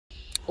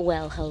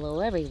Well,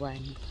 hello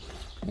everyone.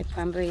 You're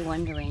probably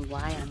wondering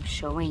why I'm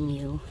showing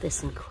you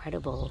this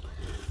incredible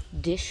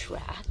dish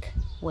rack.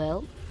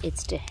 Well,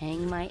 it's to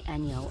hang my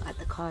ENJO at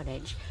the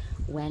cottage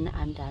when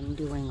I'm done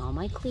doing all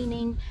my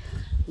cleaning,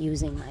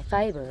 using my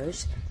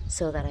fibers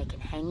so that I can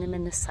hang them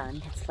in the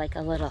sun. It's like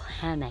a little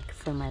hammock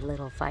for my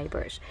little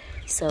fibers.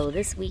 So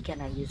this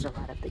weekend I used a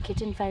lot of the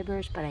kitchen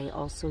fibers, but I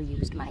also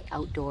used my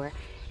outdoor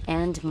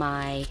and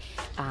my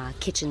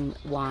kitchen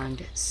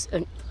wand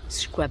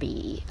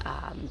scrubby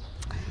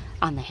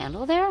on the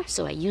handle there,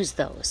 so I used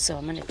those. So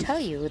I'm going to tell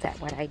you that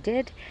what I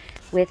did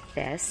with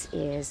this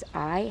is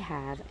I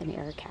have an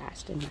air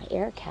cast, and my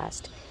air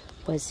cast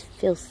was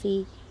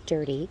filthy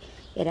dirty.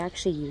 It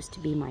actually used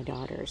to be my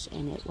daughter's,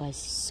 and it was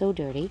so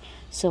dirty.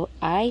 So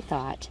I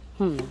thought,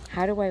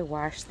 how do I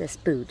wash this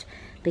boot?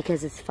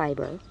 Because it's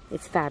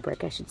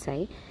fabric I should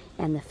say,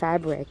 and the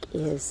fabric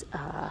is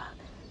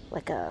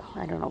like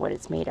I don't know what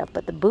it's made of,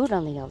 but the boot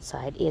on the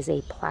outside is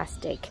a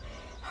plastic,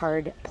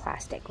 hard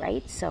plastic,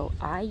 right? So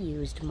I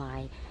used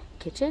my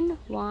kitchen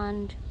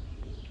wand,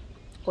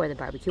 or the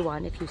barbecue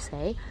wand if you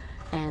say,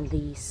 and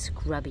the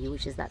scrubby,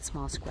 which is that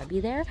small scrubby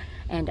there,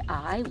 and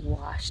I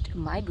washed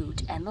my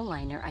boot and the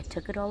liner. I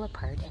took it all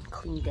apart and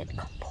cleaned it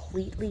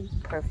completely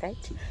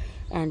perfect.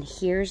 And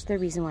here's the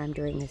reason why I'm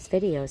doing this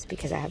video, is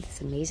because I have this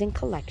amazing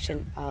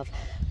collection of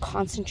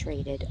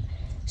concentrated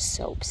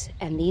soaps,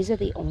 and these are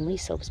the only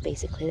soaps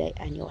basically that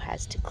ENJO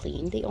has to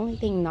clean. The only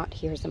thing not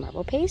here is the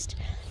marble paste,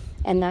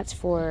 and that's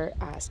for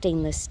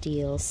stainless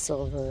steel,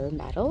 silver,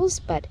 metals,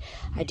 but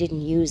I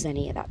didn't use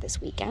any of that this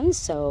weekend.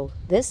 So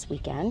this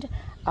weekend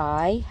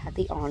I had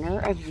the honor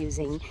of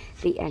using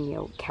the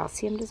ENJO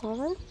calcium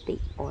dissolver, the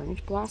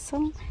orange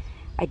blossom.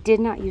 I did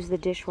not use the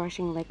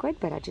dishwashing liquid,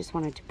 but I just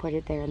wanted to put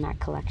it there in that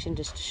collection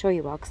just to show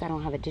you all, because I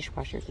don't have a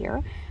dishwasher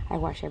here. I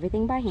wash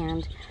everything by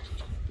hand,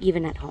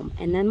 even at home.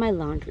 And then my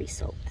laundry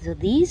soap. So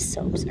these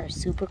soaps are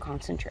super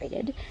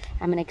concentrated.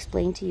 I'm going to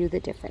explain to you the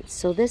difference.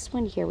 So this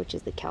one here, which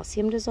is the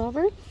calcium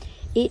dissolver,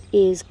 it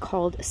is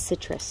called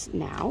Citrus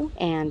now,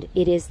 and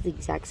it is the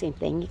exact same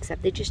thing,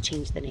 except they just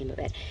changed the name of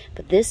it.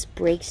 But this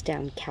breaks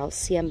down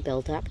calcium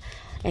buildup,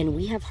 and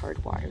we have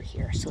hard water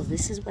here. So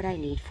this is what I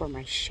need for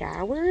my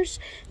showers,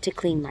 to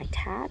clean my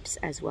taps,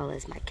 as well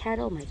as my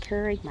kettle, my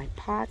Keurig, my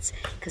pots,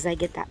 because I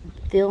get that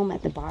film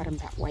at the bottom,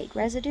 that white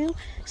residue.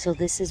 So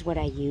this is what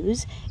I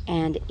use,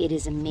 and it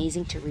is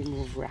amazing to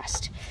remove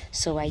rust.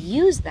 So I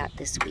used that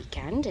this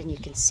weekend, and you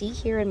can see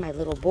here in my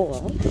little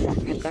bowl,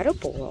 I've got a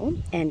bowl,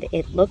 and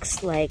it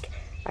looks like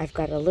I've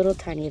got a little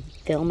tiny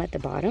film at the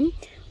bottom.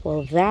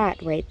 Well,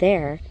 that right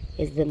there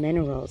is the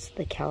minerals,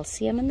 the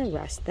calcium and the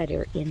rust that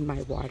are in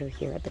my water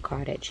here at the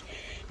cottage.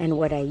 And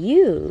what I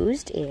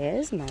used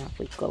is, now if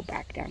we go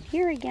back down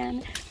here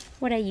again,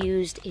 what I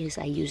used is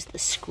I used the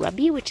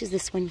scrubby, which is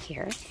this one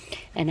here,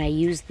 and I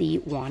used the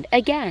wand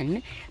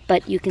again,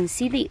 but you can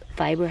see the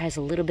fiber has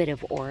a little bit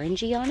of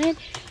orangey on it,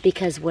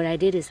 because what I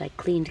did is I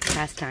cleaned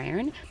cast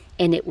iron,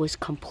 and it was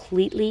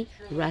completely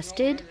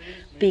rusted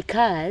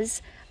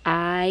because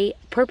I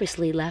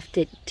purposely left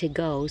it to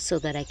go so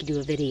that I could do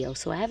a video.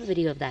 So I have a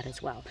video of that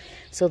as well.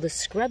 So the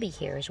scrubby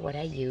here is what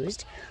I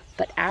used.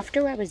 But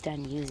after I was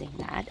done using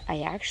that, I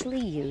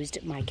actually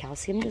used my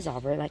calcium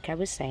dissolver, like I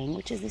was saying,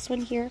 which is this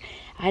one here.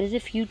 I added a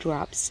few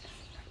drops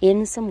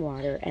in some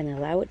water and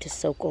allow it to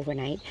soak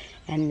overnight.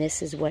 And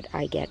this is what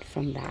I get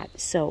from that.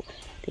 So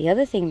the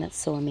other thing that's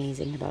so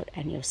amazing about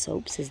ENJO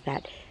soaps is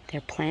that they're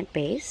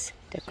plant-based,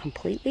 they're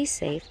completely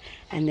safe,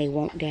 and they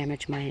won't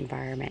damage my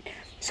environment.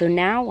 So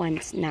now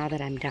that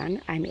I'm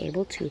done, I'm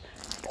able to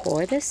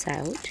pour this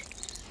out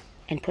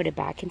and put it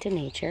back into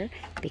nature,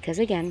 because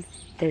again,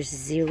 there's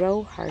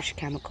zero harsh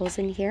chemicals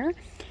in here,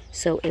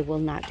 so it will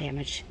not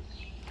damage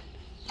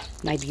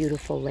my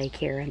beautiful lake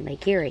here in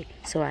Lake Erie.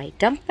 So I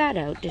dumped that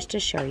out just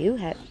to show you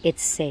how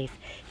it's safe.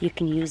 You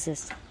can use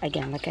this,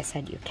 again, like I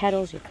said, your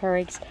kettles, your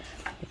Keurigs,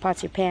 your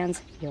pots, your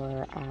pans,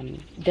 your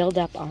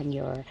build-up on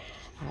your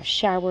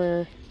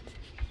shower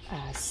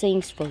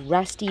sinks for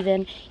rust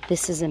even.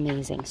 This is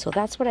amazing. So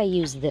that's what I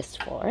use this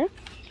for.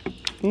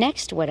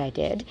 Next, what I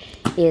did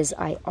is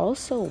I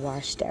also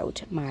washed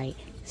out my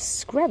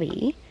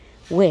scrubby,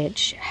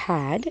 which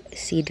had,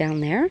 see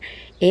down there,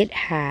 it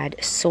had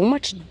so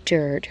much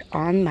dirt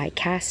on my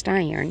cast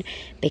iron,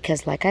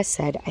 because like I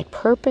said, I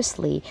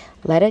purposely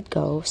let it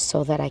go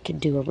so that I could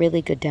do a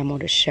really good demo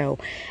to show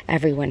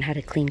everyone how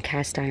to clean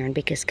cast iron,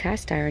 because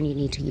cast iron you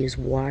need to use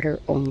water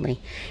only.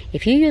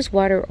 If you use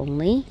water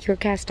only, your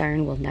cast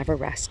iron will never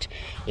rust.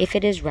 If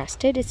it is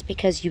rusted, it's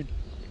because you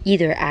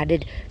either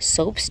added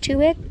soaps to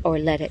it or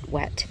left it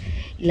wet,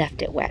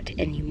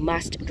 and you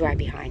must dry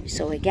behind.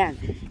 So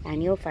again,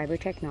 ENJO fiber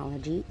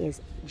technology is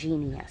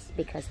genius,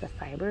 because the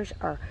fibers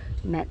are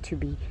meant to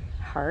be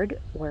hard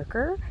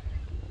worker,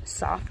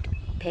 soft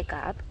pick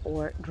up,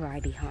 or dry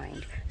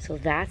behind. So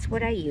that's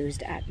what I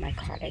used at my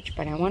cottage.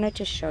 But I wanted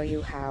to show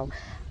you how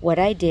what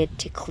I did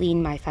to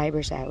clean my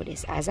fibers out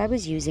is, as I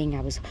was using, I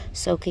was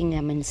soaking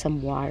them in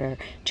some water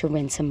to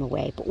rinse them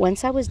away. But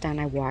once I was done,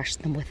 I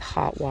washed them with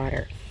hot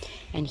water.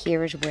 And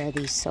here is where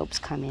these soaps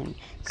come in.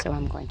 So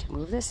I'm going to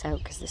move this out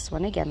because this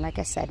one, again, like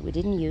I said, we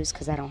didn't use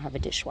because I don't have a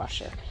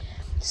dishwasher.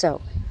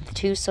 So the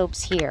two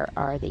soaps here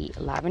are the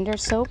lavender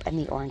soap and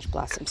the orange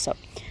blossom soap.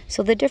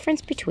 So the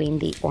difference between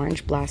the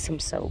orange blossom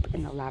soap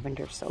and the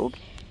lavender soap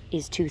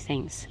is two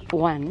things.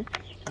 One,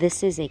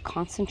 this is a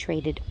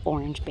concentrated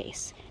orange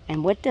base.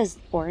 And what does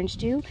orange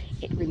do?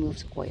 It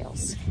removes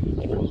oils,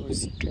 it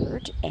removes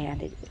dirt,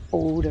 and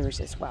odors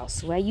as well.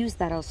 So I use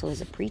that also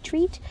as a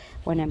pre-treat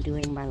when I'm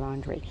doing my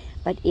laundry.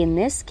 But in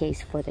this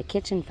case, for the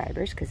kitchen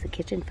fibers, because the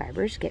kitchen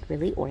fibers get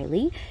really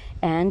oily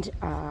and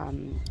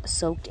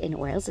soaked in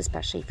oils,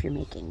 especially if you're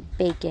making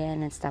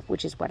bacon and stuff,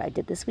 which is what I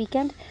did this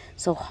weekend.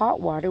 So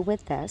hot water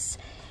with this,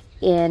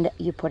 and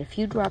you put a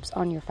few drops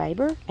on your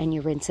fiber and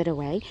you rinse it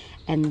away,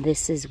 and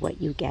this is what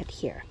you get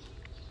here.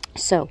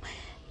 So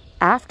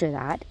after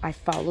that, I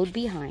followed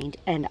behind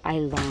and I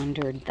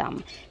laundered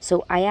them.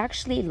 So I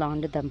actually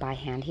laundered them by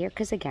hand here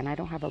because, again, I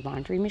don't have a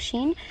laundry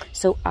machine.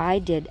 So I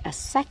did a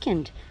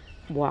second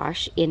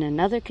wash in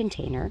another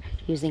container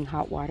using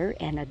hot water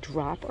and a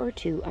drop or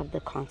two of the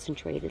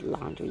concentrated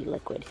laundry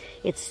liquid.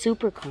 It's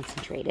super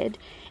concentrated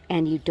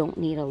and you don't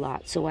need a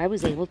lot. So I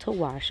was able to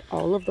wash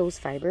all of those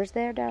fibers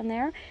down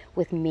there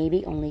with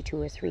maybe only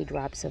 2 or 3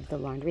 drops of the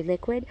laundry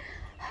liquid.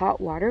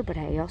 Hot water, but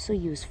I also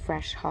use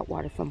fresh hot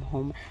water from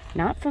home,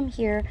 not from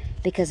here,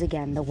 because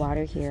again, the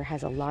water here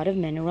has a lot of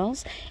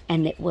minerals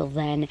and it will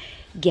then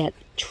get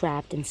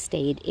trapped and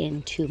stayed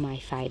into my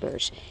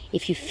fibers.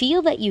 If you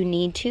feel that you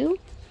need to,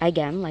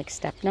 again, like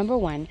step number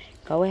 1,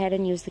 go ahead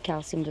and use the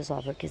calcium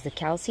dissolver, because the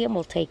calcium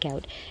will take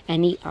out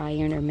any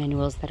iron or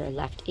minerals that are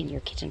left in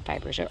your kitchen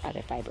fibers or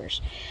other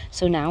fibers.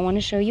 So now I want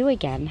to show you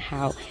again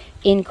how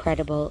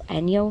incredible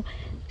ENJO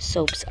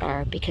soaps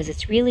are, because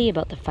it's really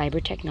about the fiber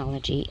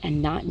technology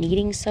and not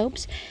needing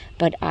soaps.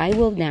 But I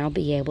will now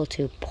be able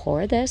to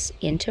pour this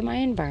into my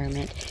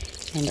environment,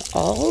 and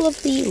all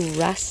of the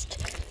rust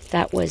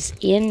that was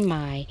in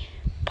my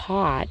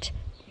pot,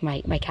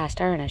 my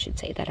cast iron I should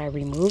say, that I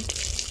removed,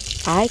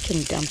 I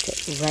can dump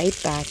it right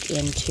back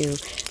into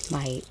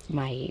my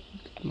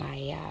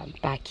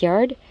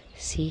backyard.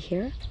 See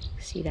here?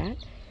 See that?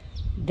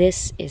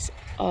 This is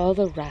all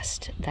the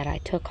rust that I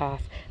took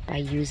off by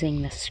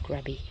using the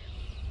scrubby.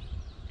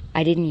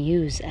 I didn't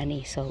use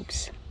any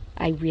soaps.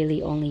 I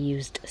really only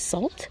used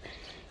salt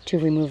to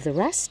remove the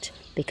rust,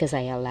 because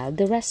I allowed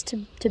the rest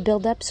to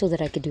build up so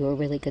that I could do a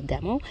really good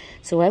demo.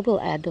 So I will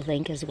add the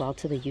link as well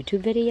to the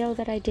YouTube video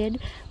that I did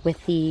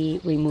with the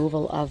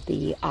removal of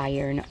the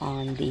iron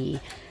on the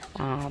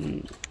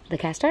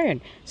cast iron.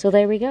 So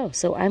there we go.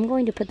 So I'm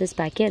going to put this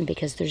back in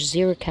because there's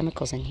 0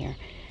 chemicals in here.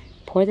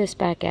 Pour this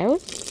back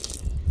out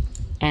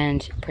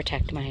and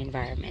protect my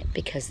environment,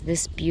 because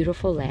this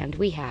beautiful land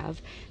we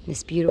have,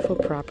 this beautiful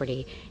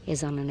property,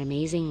 is on an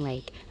amazing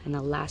lake, and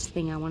the last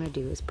thing I want to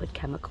do is put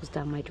chemicals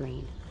down my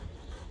drain.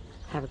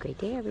 Have a great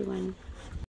day, everyone.